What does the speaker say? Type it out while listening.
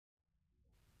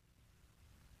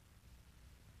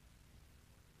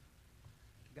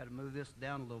Got to move this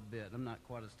down a little bit. I'm not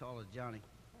quite as tall as Johnny.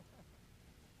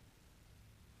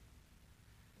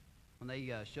 When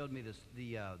they showed me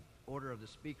the order of the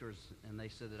speakers, and they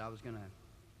said that I was going to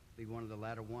be one of the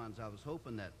latter ones, I was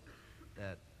hoping that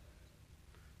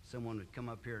someone would come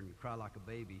up here and cry like a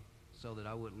baby so that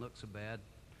I wouldn't look so bad.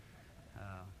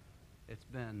 It's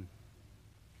been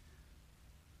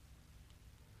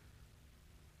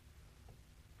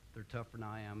they're tougher than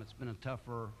I am. It's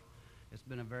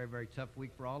been a very, very tough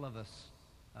week for all of us.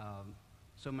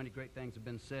 So many great things have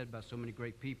been said by so many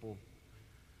great people.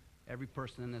 Every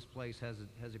person in this place has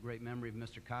a great memory of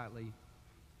Mr. Keightley,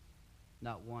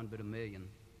 not one but a million.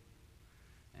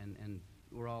 And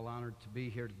we're all honored to be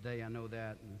here today. I know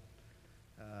that.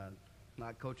 And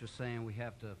like Coach was saying, we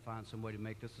have to find some way to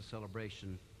make this a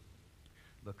celebration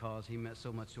because he meant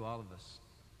so much to all of us.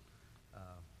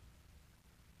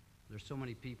 There's so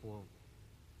many people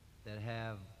that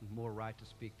have more right to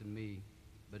speak than me,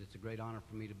 but it's a great honor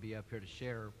for me to be up here to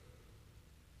share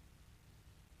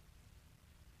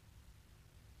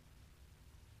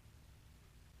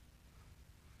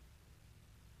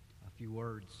a few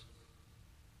words.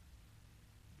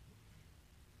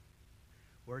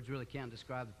 Words really can't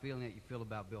describe the feeling that you feel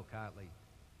about Bill Keightley,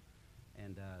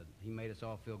 and he made us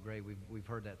all feel great. We've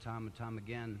heard that time and time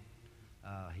again.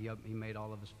 He made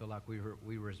all of us feel like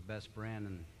we were his best friend,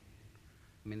 and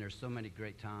I mean, there's so many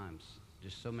great times,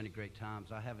 just so many great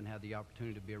times. I haven't had the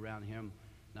opportunity to be around him,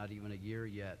 not even a year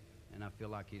yet, and I feel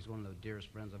like he's one of the dearest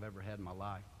friends I've ever had in my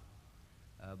life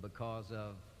because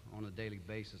of, on a daily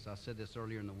basis. I said this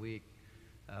earlier in the week,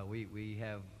 we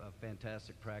have a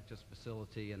fantastic practice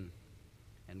facility, and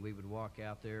we would walk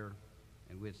out there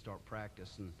and we'd start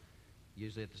practice, and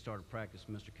usually at the start of practice,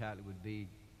 Mr. Keightley would be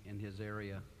in his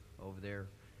area over there,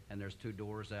 and there's two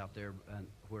doors out there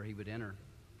where he would enter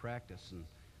practice, and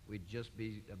we'd just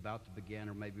be about to begin,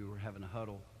 or maybe we were having a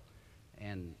huddle,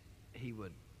 and he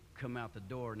would come out the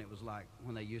door, and it was like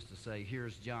when they used to say,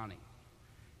 "Here's Johnny,"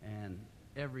 and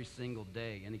every single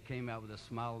day, and he came out with a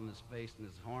smile on his face and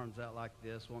his arms out like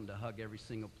this, wanting to hug every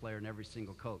single player and every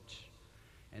single coach.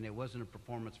 And it wasn't a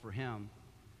performance for him,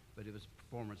 but it was a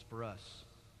performance for us.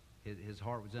 His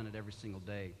heart was in it every single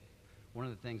day. One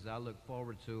of the things that I look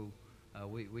forward to,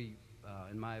 we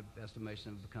in my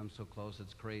estimation, have become so close,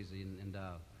 it's crazy, and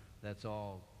that's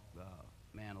all,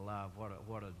 man alive,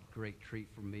 what a great treat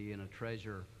for me and a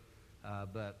treasure.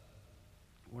 But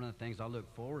one of the things I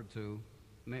look forward to,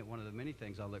 one of the many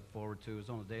things I look forward to is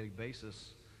on a daily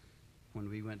basis, when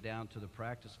we went down to the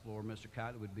practice floor, Mr.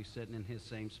 Keightley would be sitting in his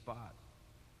same spot.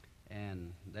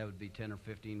 And that would be 10 or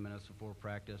 15 minutes before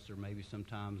practice, or maybe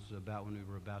sometimes about when we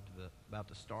were about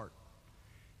to start.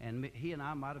 And he and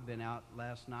I might have been out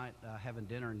last night having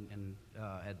dinner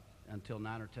until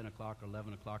 9 or 10 o'clock or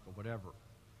 11 o'clock or whatever.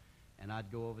 And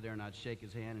I'd go over there and I'd shake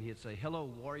his hand, and he'd say, "Hello,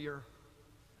 warrior,"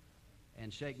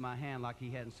 and shake my hand like he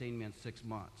hadn't seen me in 6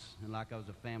 months and like I was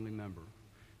a family member.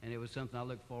 And it was something I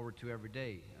look forward to every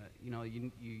day.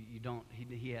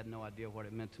 He had no idea what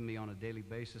it meant to me on a daily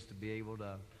basis to be able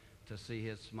to see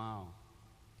his smile.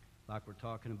 Like we're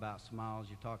talking about smiles,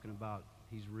 you're talking about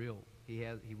he's real.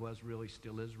 He was real, he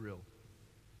still is real.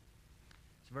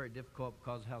 It's very difficult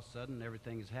because of how sudden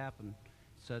everything has happened.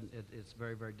 It's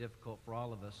very, very difficult for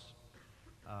all of us.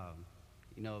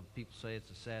 People say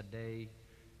it's a sad day,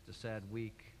 it's a sad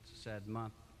week, it's a sad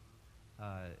month.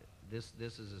 This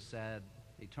is a sad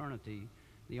eternity.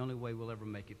 The only way we'll ever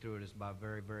make it through it is by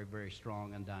very, very, very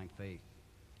strong, undying faith.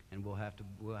 And we'll have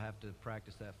to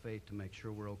practice that faith to make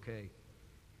sure we're okay.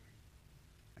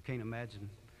 I can't imagine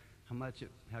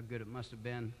how good it must have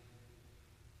been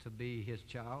to be his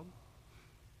child,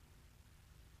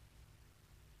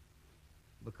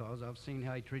 because I've seen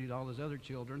how he treated all his other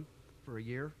children for a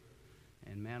year,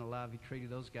 and man alive, he treated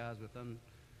those guys with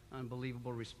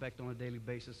unbelievable respect on a daily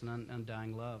basis and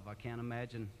undying love. I can't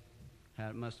imagine how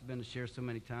it must have been to share so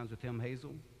many times with him,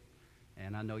 Hazel.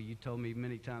 And I know you told me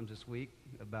many times this week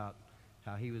about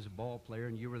how he was a ball player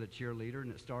and you were the cheerleader,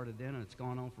 and it started then and it's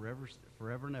gone on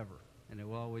forever and ever, and it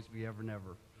will always be ever and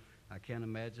ever. I can't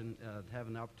imagine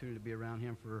having the opportunity to be around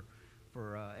him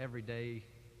for every day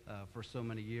for so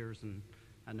many years, and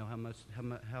I know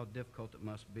how difficult it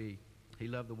must be. He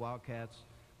loved the Wildcats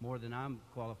more than I'm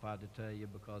qualified to tell you,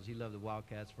 because he loved the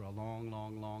Wildcats for a long,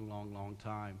 long, long, long, long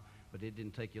time, but it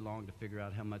didn't take you long to figure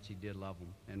out how much he did love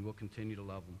them, and will continue to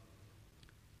love them.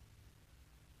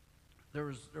 There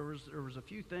was a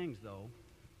few things, though,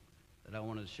 that I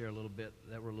wanted to share a little bit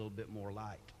that were a little bit more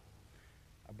light.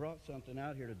 I brought something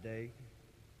out here today.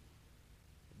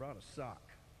 I brought a sock.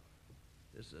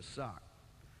 This is a sock.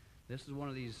 This is one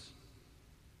of these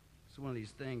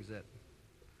things that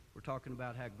we're talking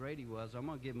about how great he was, I'm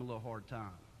going to give him a little hard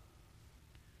time.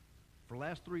 For the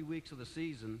last 3 weeks of the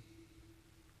season,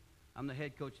 I'm the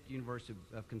head coach at the University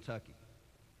of Kentucky.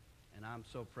 And I'm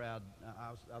so proud.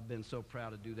 I've been so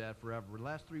proud to do that forever. The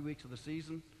last 3 weeks of the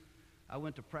season, I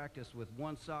went to practice with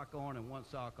one sock on and one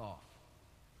sock off.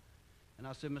 And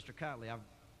I said, Mr. Keightley, the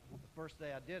first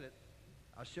day I did it,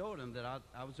 I showed him that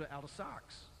I was out of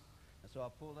socks. And so I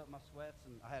pulled up my sweats,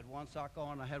 and I had one sock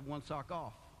on, and I had one sock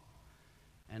off.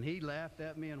 And he laughed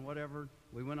at me and whatever.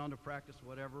 We went on to practice,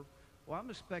 whatever. Well, I'm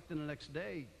expecting the next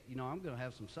day, I'm going to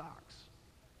have some socks.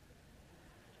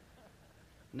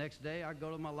 Next day, I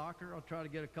go to my locker. I'll try to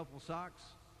get a couple of socks.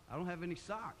 I don't have any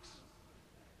socks.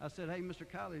 I said, hey, Mr.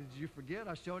 Keightley, did you forget?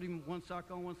 I showed him one sock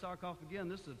on, one sock off again.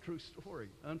 This is a true story,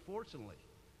 unfortunately.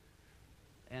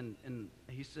 And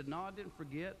he said, no, I didn't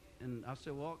forget. And I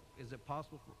said, well, is it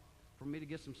possible for me to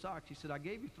get some socks? He said, I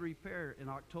gave you 3 pair in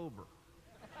October.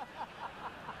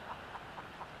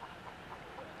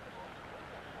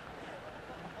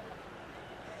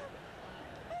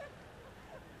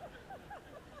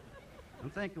 I'm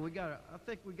thinking I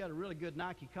think we got a really good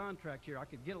Nike contract here. I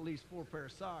could get at least 4 pair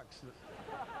of socks.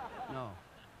 No.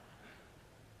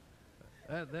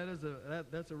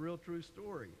 That's a real true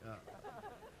story.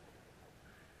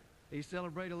 He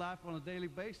celebrated life on a daily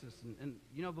basis. And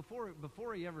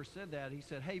before he ever said that, he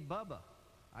said, hey, Bubba,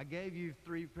 I gave you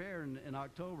 3 pair in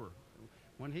October.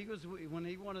 When he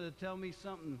wanted to tell me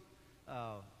something,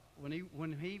 when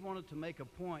he wanted to make a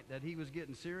point that he was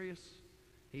getting serious,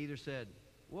 he either said,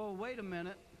 whoa, wait a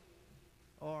minute,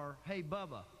 or, hey,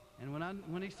 Bubba. And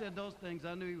when he said those things,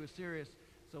 I knew he was serious.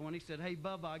 So when he said, hey,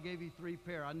 Bubba, I gave you 3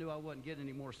 pair, I knew I wasn't getting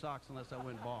any more socks unless I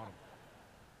went and bought them.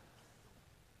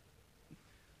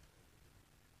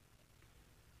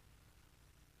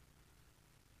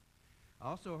 I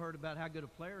also heard about how good a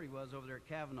player he was over there at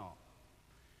Kavanaugh.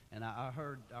 And I've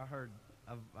heard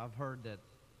that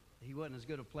he wasn't as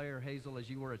good a player, Hazel, as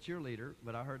you were a cheerleader,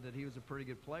 but I heard that he was a pretty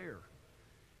good player.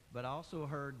 But I also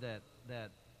heard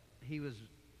that he was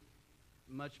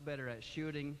much better at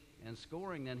shooting and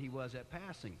scoring than he was at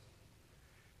passing.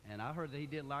 And I heard that he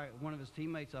did like one of his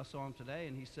teammates. I saw him today,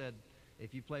 and he said,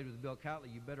 if you played with Bill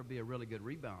Keightley, you better be a really good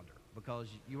rebounder because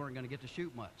you weren't going to get to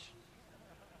shoot much.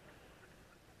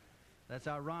 That's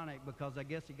ironic because I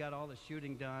guess he got all the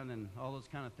shooting done and all those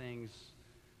kind of things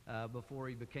before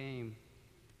he became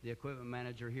the equipment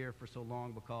manager here for so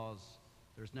long, because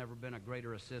there's never been a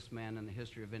greater assist man in the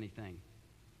history of anything.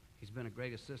 He's been a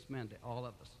great assist man to all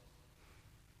of us.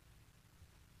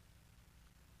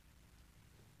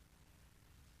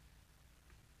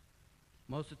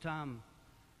 Most of the time,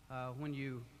 when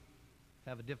you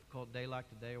have a difficult day like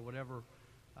today or whatever,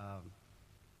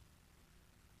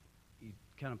 you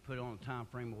kind of put on a time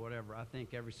frame or whatever. I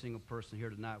think every single person here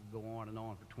tonight would go on and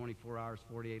on for 24 hours,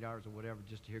 48 hours or whatever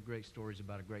just to hear great stories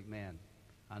about a great man.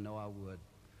 I know I would.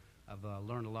 I've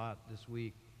learned a lot this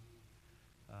week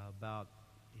about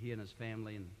he and his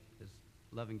family and his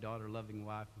loving daughter, loving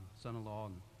wife, and son-in-law,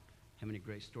 and how many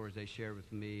great stories they shared with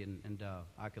me. And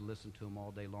I could listen to them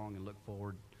all day long and look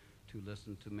forward to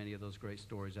listen to many of those great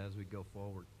stories as we go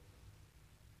forward.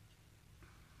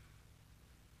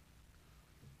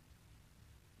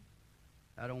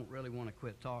 I don't really want to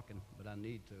quit talking, but I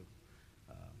need to.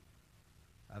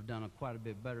 I've done quite a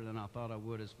bit better than I thought I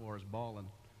would as far as balling.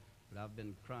 But I've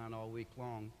been crying all week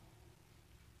long.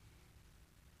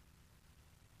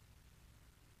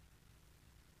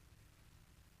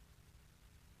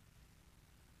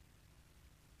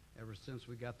 Ever since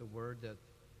we got the word that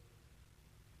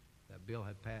bill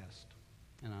had passed.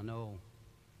 And I know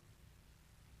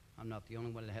I'm not the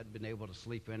only one that hadn't been able to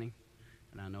sleep any.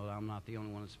 And I know I'm not the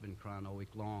only one that's been crying all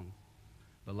week long.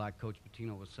 But like Coach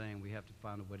Pitino was saying, we have to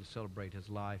find a way to celebrate his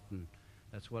life. And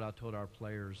that's what I told our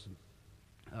players.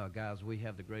 Guys, we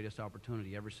have the greatest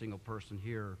opportunity, every single person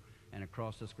here and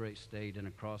across this great state and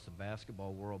across the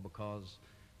basketball world, because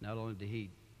not only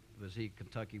was he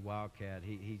Kentucky Wildcat,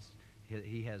 he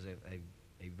has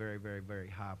a very, very, very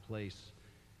high place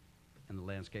in the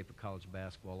landscape of college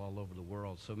basketball all over the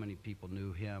world. So many people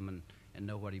knew him and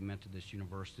know what he meant to this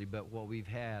university. But what we've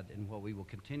had and what we will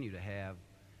continue to have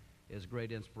is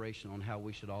great inspiration on how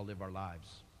we should all live our lives.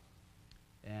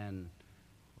 And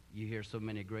you hear so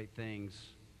many great things,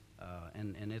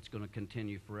 and it's going to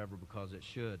continue forever because it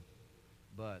should.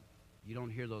 But you don't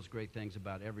hear those great things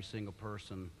about every single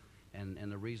person.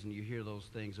 And the reason you hear those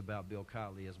things about Bill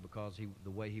Keightley is because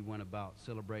the way he went about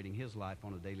celebrating his life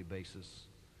on a daily basis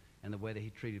and the way that he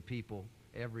treated people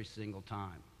every single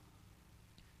time.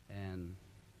 And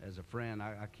as a friend,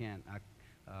 I can't,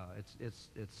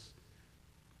 it's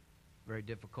very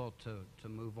difficult to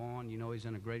move on. You know, he's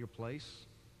in a greater place.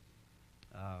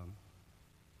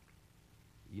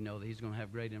 You know that he's going to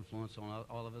have great influence on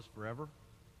all of us forever.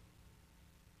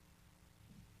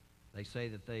 They say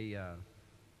that they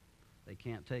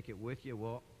can't take it with you.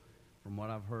 Well, from what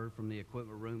I've heard from the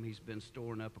equipment room, he's been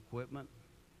storing up equipment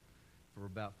for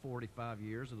about 45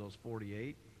 years of those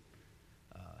 48.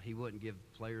 He wouldn't give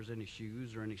players any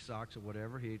shoes or any socks or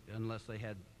whatever unless they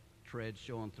had treads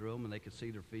showing through them and they could see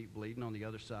their feet bleeding on the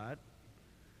other side.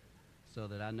 So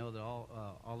that I know that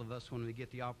all of us, when we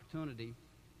get the opportunity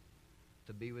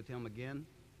to be with him again,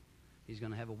 he's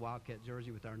going to have a Wildcat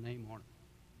jersey with our name on it.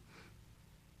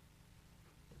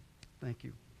 Thank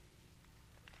you.